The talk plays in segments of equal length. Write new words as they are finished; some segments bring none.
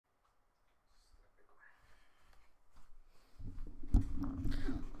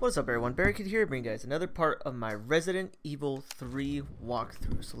What's up everyone, Barricade here, bringing you guys another part of my Resident Evil 3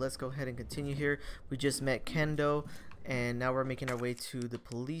 walkthrough. So let's go ahead and continue here. We just met Kendo, and now we're making our way to the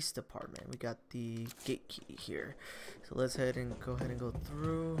police department. We got the gate key here. So let's go ahead and go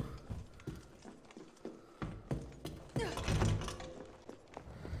through.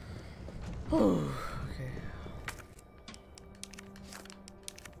 Okay.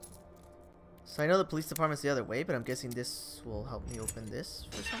 So I know the police department's the other way, but I'm guessing this will help me open this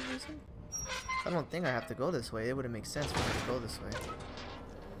for some reason. I don't think I have to go this way. It wouldn't make sense for me to go this way.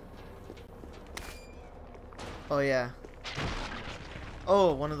 Oh yeah.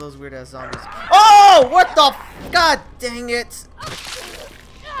 Oh, one of those weird ass zombies. Oh, what the f— God dang it!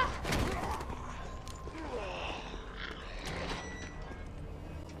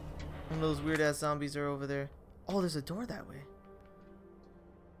 One of those weird ass zombies are over there. Oh, there's a door that way.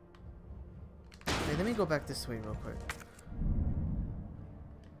 Okay, let me go back this way real quick.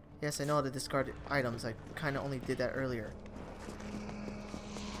 Yes, I know how to discard items. I kind of only did that earlier.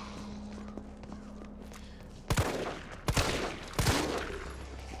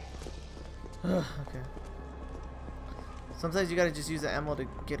 Okay. Sometimes you gotta just use the ammo to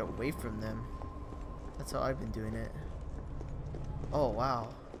get away from them. That's how I've been doing it. Oh,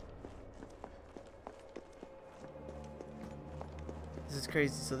 wow. This is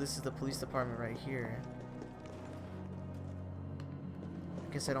crazy. So this is the police department right here.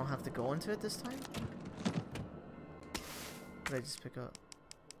 I guess I don't have to go into it this time? What did I just pick up?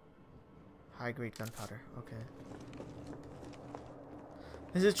 High grade gunpowder. Okay.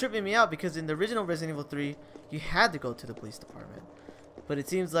 This is tripping me out because in the original Resident Evil 3, you had to go to the police department. But it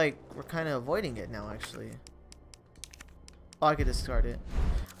seems like we're kind of avoiding it now, actually. Oh, I could discard it.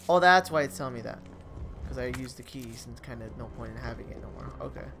 Oh, that's why it's telling me that. Because I used the keys and kind of no point in having it no more.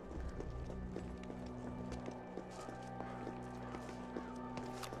 Okay.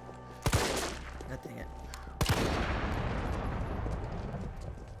 God dang it.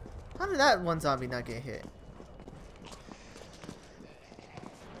 How did that one zombie not get hit?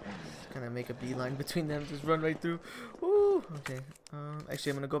 Just kind of make a beeline between them. Just run right through. Woo! Okay. Actually,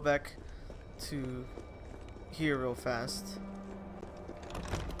 I'm going to go back to here real fast.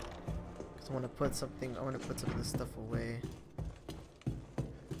 I want to put something. I want to put some of this stuff away.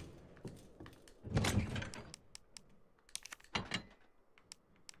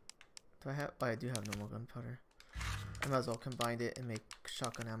 Do I have? Oh, I do have normal gunpowder. I might as well combine it and make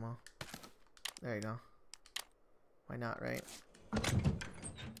shotgun ammo. There you go. Why not, right?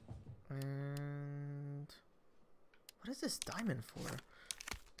 And what is this diamond for?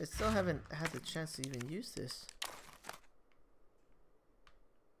 I still haven't had the chance to even use this.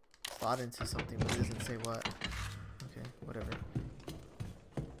 Slot into something, but it doesn't say what. Okay, whatever.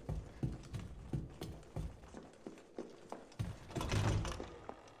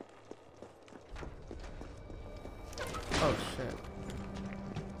 Oh shit.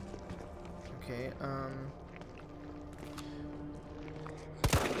 Okay, oh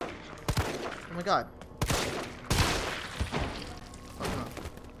my god.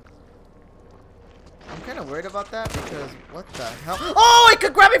 I'm kind of worried about that because what the hell? Oh, it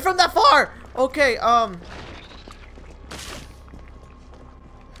could grab me from that far. Okay,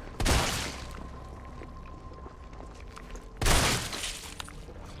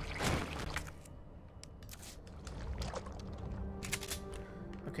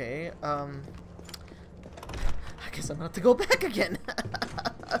 okay, I guess I'm gonna have to go back again.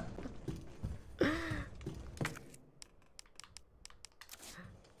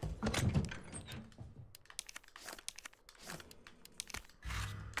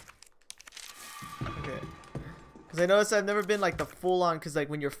 Because I noticed I've never been like the full on, because like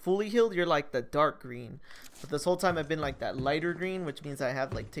when you're fully healed, you're like the dark green. But this whole time I've been like that lighter green, which means I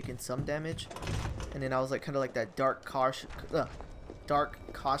have like taken some damage. And then I was like kind of like that dark caution. So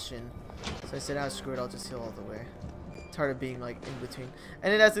I said, ah, screw it, I'll just heal all the way. Tired of being like in between.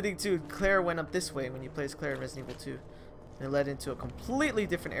 And then that's the thing too, Claire went up this way when you play as Claire in Resident Evil 2. And it led into a completely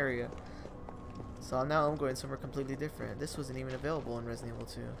different area. So now I'm going somewhere completely different. This wasn't even available in Resident Evil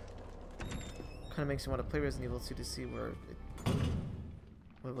 2. Kind of makes me want to play Resident Evil 2 to see where it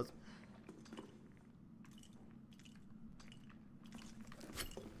was.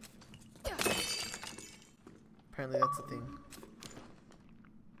 Apparently that's the thing.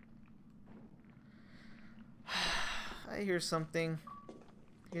 I hear something.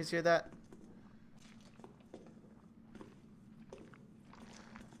 You guys hear that?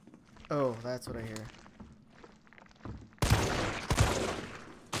 Oh, that's what I hear.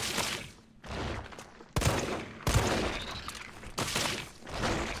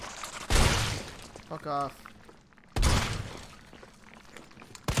 Fuck off.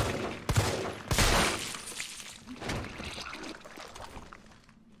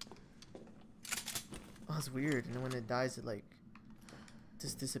 weird, and then when it dies, it like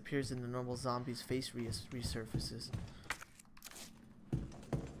just disappears and the normal zombie's face resurfaces.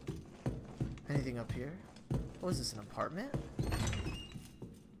 Anything up here? What is this, an apartment?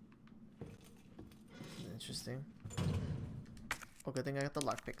 Interesting. Oh, good thing I got the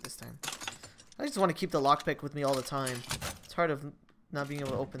lockpick this time. I just want to keep the lockpick with me all the time. It's hard of not being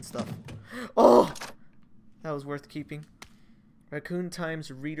able to open stuff. Oh! That was worth keeping. Raccoon Times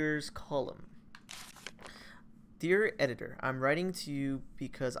Readers Column. Dear Editor, I'm writing to you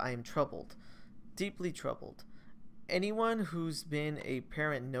because I am troubled. Deeply troubled. Anyone who's been a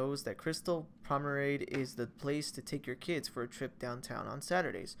parent knows that Crystal Promenade is the place to take your kids for a trip downtown on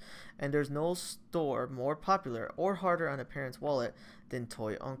Saturdays. And there's no store more popular or harder on a parent's wallet than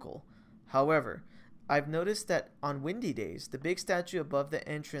Toy Uncle. However, I've noticed that on windy days, the big statue above the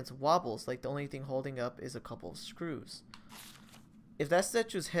entrance wobbles like the only thing holding up is a couple of screws. If that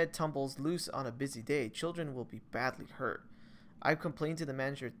statue's head tumbles loose on a busy day, children will be badly hurt. I've complained to the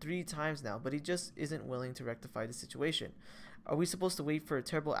manager 3 times now, but he just isn't willing to rectify the situation. Are we supposed to wait for a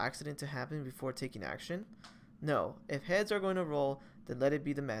terrible accident to happen before taking action? No. If heads are going to roll, then let it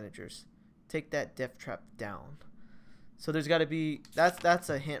be the managers. Take that death trap down. So there's got to be... That's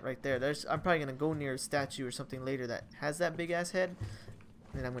a hint right there. I'm probably going to go near a statue or something later that has that big-ass head.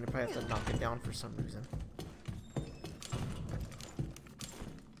 And I'm going to probably have to knock it down for some reason.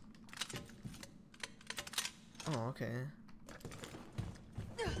 Oh, okay.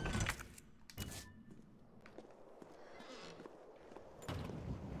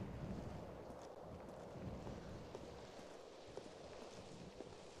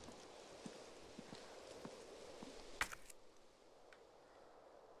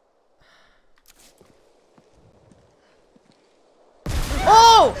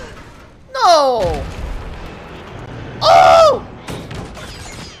 Oh! No! Oh!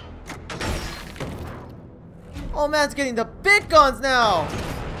 Oh, man's getting the big guns now!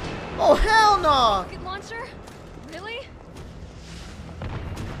 Oh, hell no! Rocket launcher? Really?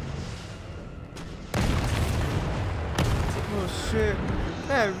 Oh, shit.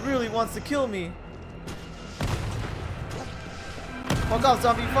 Man really wants to kill me. Fuck off,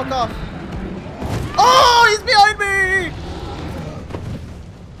 zombie, fuck off. Oh, he's behind me!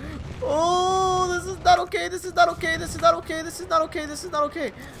 Oh, this is not okay, this is not okay, this is not okay, this is not okay, this is not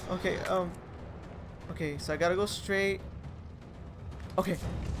okay. Okay, okay, so I gotta go straight. Okay.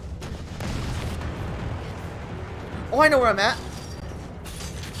 Oh, I know where I'm at.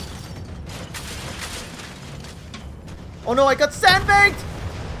 Oh no, I got sandbagged!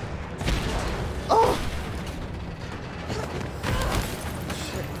 Oh!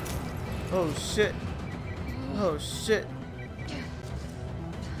 Shit. Oh shit. Oh shit.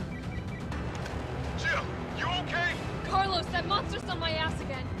 Jill, you okay? Carlos, that monster's on my ass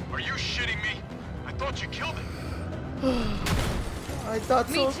again. Are you shitting me? I thought you killed it. I thought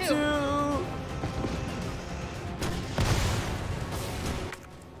Me so too. too.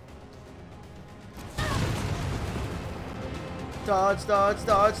 Dodge, dodge,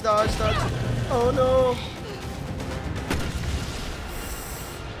 dodge, dodge, dodge. Oh no.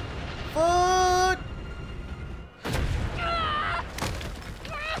 Fuck!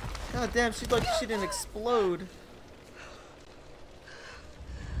 God damn, she's like she didn't explode.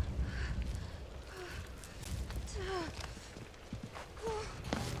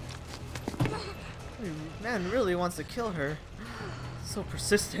 Man really wants to kill her. So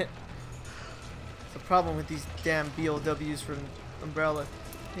persistent. It's the problem with these damn BOWs from Umbrella.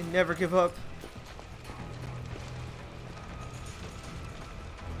 They never give up.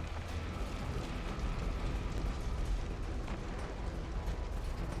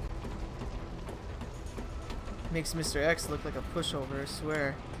 Makes Mr. X look like a pushover, I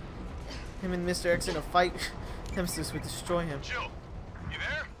swear. Him and Mr. X in a fight, Nemesis would destroy him. Jill, you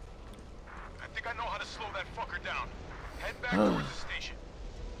there? I think I know how to slow that fucker down. Head back towards the station.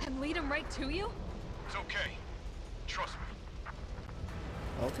 And lead him right to you? It's okay. Trust me.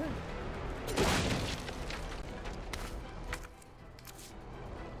 Okay.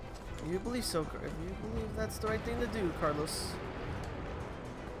 You believe so, you believe that's the right thing to do, Carlos.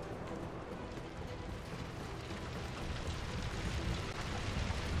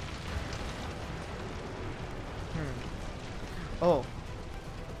 Oh.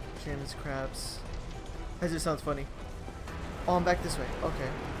 James crabs. That just sounds funny. Oh, I'm back this way. Okay.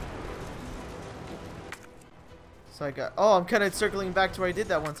 So I got... Oh, I'm kind of circling back to where I did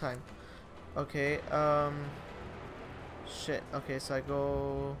that one time. Okay, shit. Okay, so I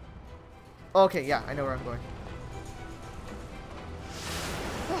go... Okay, yeah, I know where I'm going.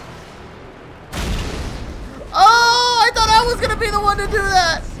 Oh, I thought I was gonna be the one to do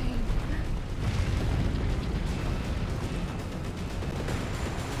that!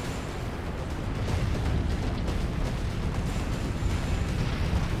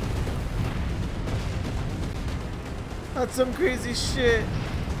 That's some crazy shit.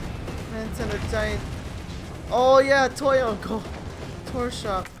 Man's in a giant. Oh yeah, toy uncle. Toy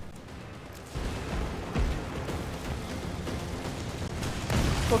shop.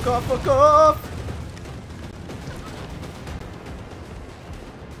 Fuck off, fuck off!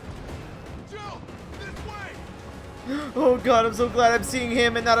 Jill, this way! Oh god, I'm so glad I'm seeing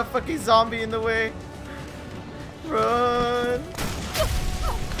him and not a fucking zombie in the way. Run!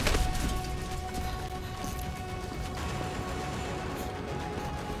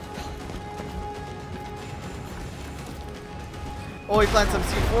 Oh, he planted some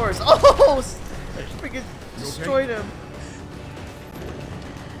C4s. Oh! Freaking destroyed him.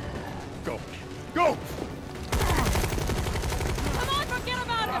 Go! Go! Come on, forget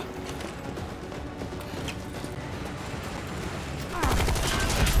about him!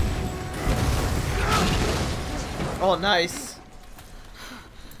 Oh, nice.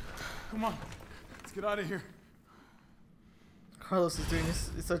 Come on, let's get out of here. Carlos is doing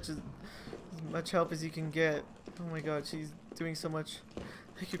this such as much help as you can get. Oh my god, she's doing so much.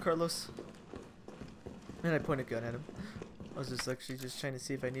 Thank you, Carlos. And I pointed a gun at him. I was just actually just trying to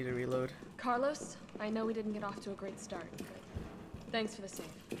see if I need to reload. Carlos, I know we didn't get off to a great start. Thanks for the save.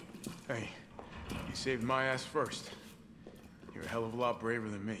 Hey, you saved my ass first. You're a hell of a lot braver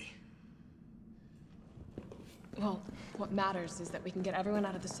than me. Well, what matters is that we can get everyone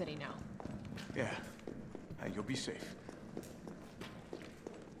out of the city now. Yeah. Hey, you'll be safe.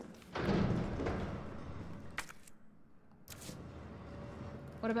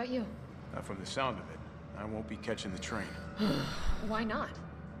 What about you? Not from the sound of it. I won't be catching the train. Why not?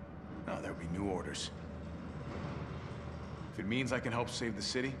 No, there'll be new orders. If it means I can help save the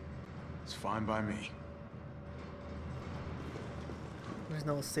city, it's fine by me. There's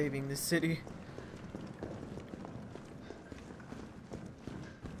no saving this city.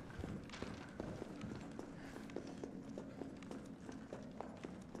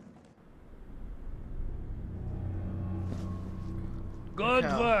 Good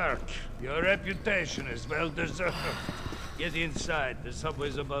Cow. work. Your reputation is well deserved. Get inside. The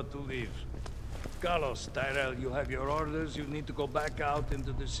subway's about to leave. Carlos, Tyrell, you have your orders. You need to go back out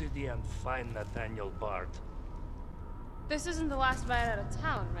into the city and find Nathaniel Bard. This isn't the last ride out of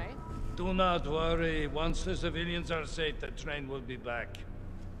town, right? Do not worry. Once the civilians are safe, the train will be back.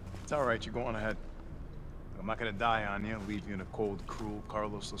 It's all right, you go on ahead. I'm not gonna die on you, leave you in a cold, cruel,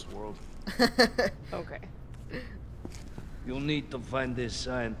 Carlosless world. Okay. You'll need to find this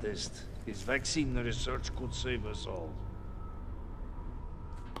scientist. His vaccine research could save us all.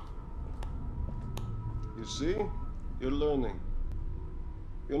 You see? You're learning.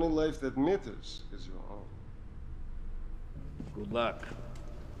 The only life that matters is your own. Good luck.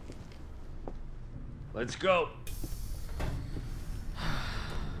 Let's go.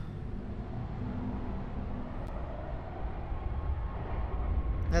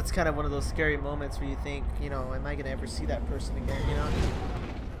 That's kind of one of those scary moments where you think, you know, am I gonna ever see that person again, you know?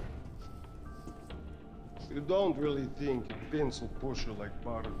 You don't really think a pencil pusher like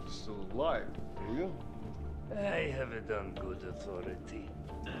Bard is still alive, do you? I have it on good authority.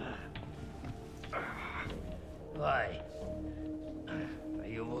 Why? Are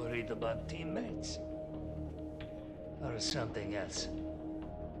you worried about teammates? Or something else?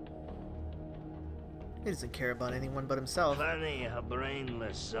 He doesn't care about anyone but himself. Funny how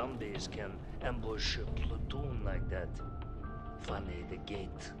brainless zombies can ambush a platoon like that. Funny the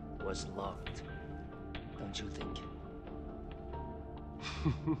gate was locked. Don't you think?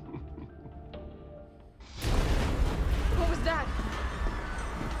 What was that?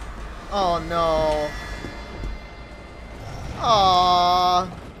 Oh no. Aww.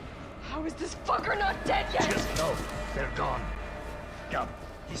 How is this fucker not dead yet? Just no, they're gone. Come,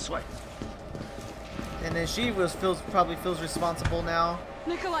 this way. And then she probably feels responsible now.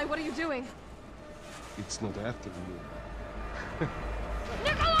 Nikolai, what are you doing? It's not after you.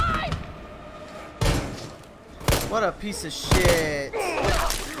 Nikolai! What a piece of shit.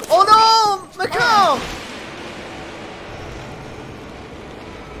 Oh no! Mikhail!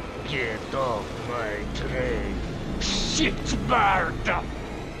 Get off my train. Shit, Bard!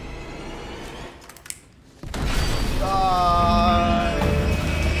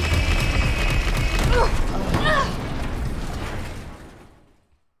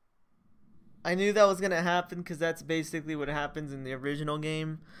 I knew that was gonna happen because that's basically what happens in the original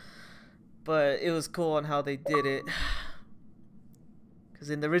game, but it was cool on how they did it.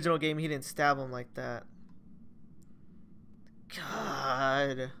 Because in the original game he didn't stab him like that.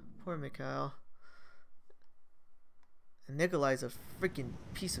 God, poor Mikhail. And Nikolai's a freaking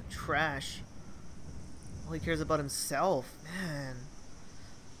piece of trash. All he cares about himself, man.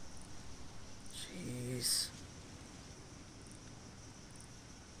 Jeez.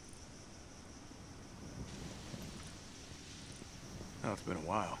 Oh, it's been a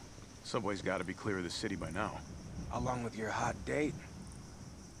while. Subway's got to be clear of the city by now. Along with your hot date.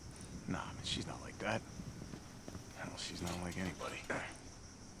 Nah, man, she's not like that. Hell, she's not like anybody.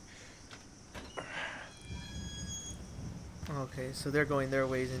 Okay, so they're going their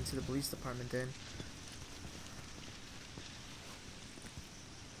ways into the police department then.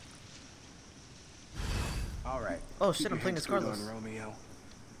 All right. Oh shit, Keep I'm your playing head as screwed Carlos. on, Romeo.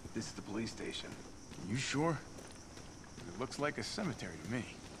 This is the police station. You sure? It looks like a cemetery to me.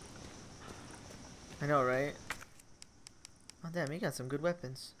 I know, right? Oh damn, he got some good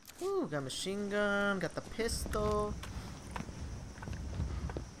weapons. Ooh, got machine gun, got the pistol.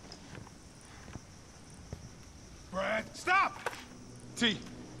 Brad, stop! T.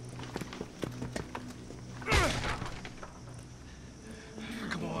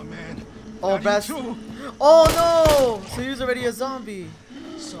 Come on, man. Oh, Brad's. Oh no! So he was already a zombie.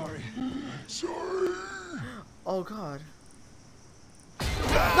 Sorry. Oh god. No!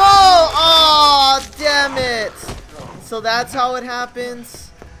 Oh, damn it! So that's how it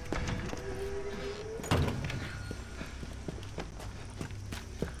happens.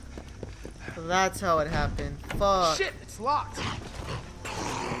 That's how it happened. Fuck. Shit, it's locked.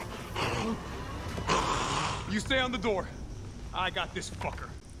 You stay on the door. I got this fucker.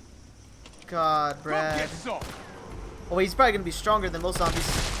 God, Go Brad. get some. Oh, he's probably gonna be stronger than most zombies.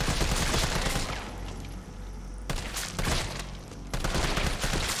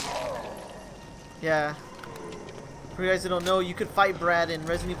 Yeah. For you guys that don't know, you could fight Brad in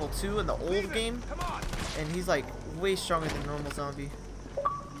Resident Evil 2 in the old game, Come on. and he's like way stronger than a normal zombie.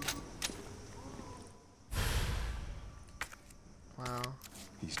 Wow.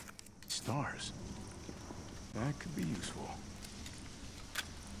 These stars. That could be useful.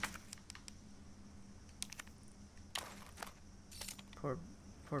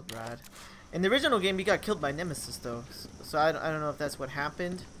 Poor Brad. In the original game, he got killed by Nemesis, though. So I don't know if that's what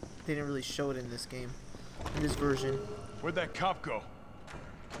happened. They didn't really show it in this game, in this version. Where'd that cop go?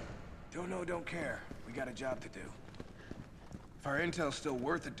 Don't know, don't care. We got a job to do. If our intel's still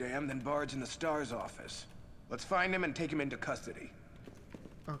worth a damn, then Bard's in the STARS office. Let's find him and take him into custody.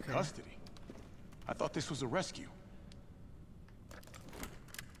 Okay. Custody? I thought this was a rescue.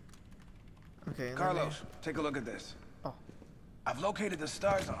 Okay. and then Carlos, take a look at this. Oh. I've located the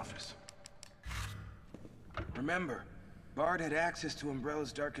STARS office. Remember, Bard had access to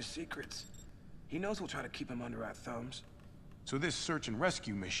Umbrella's darkest secrets. He knows we'll try to keep him under our thumbs. So this search and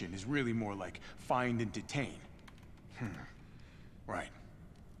rescue mission is really more like find and detain. Right.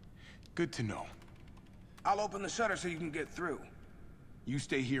 Good to know. I'll open the shutter so you can get through. You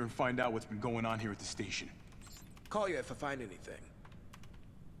stay here and find out what's been going on here at the station. Call you if I find anything.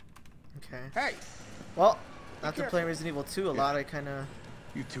 Okay. Hey! Well, after playing Resident Evil 2 a lot, I kind of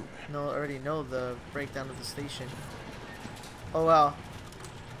You too, man. already know the breakdown of the station. Oh wow.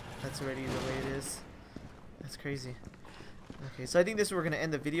 That's already the way it is. That's crazy. Okay, so I think this is where we're gonna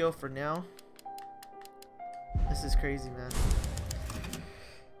end the video for now. This is crazy, man.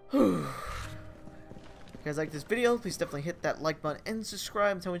 If you guys like this video, please definitely hit that like button and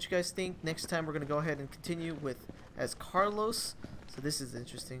subscribe and tell me what you guys think. Next time we're gonna go ahead and continue with as Carlos. So this is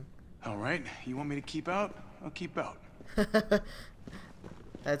interesting. Alright, you want me to keep out? I'll keep out.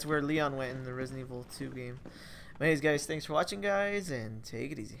 That's where Leon went in the Resident Evil 2 game. Anyways, guys, thanks for watching, guys, and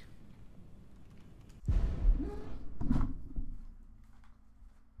take it easy.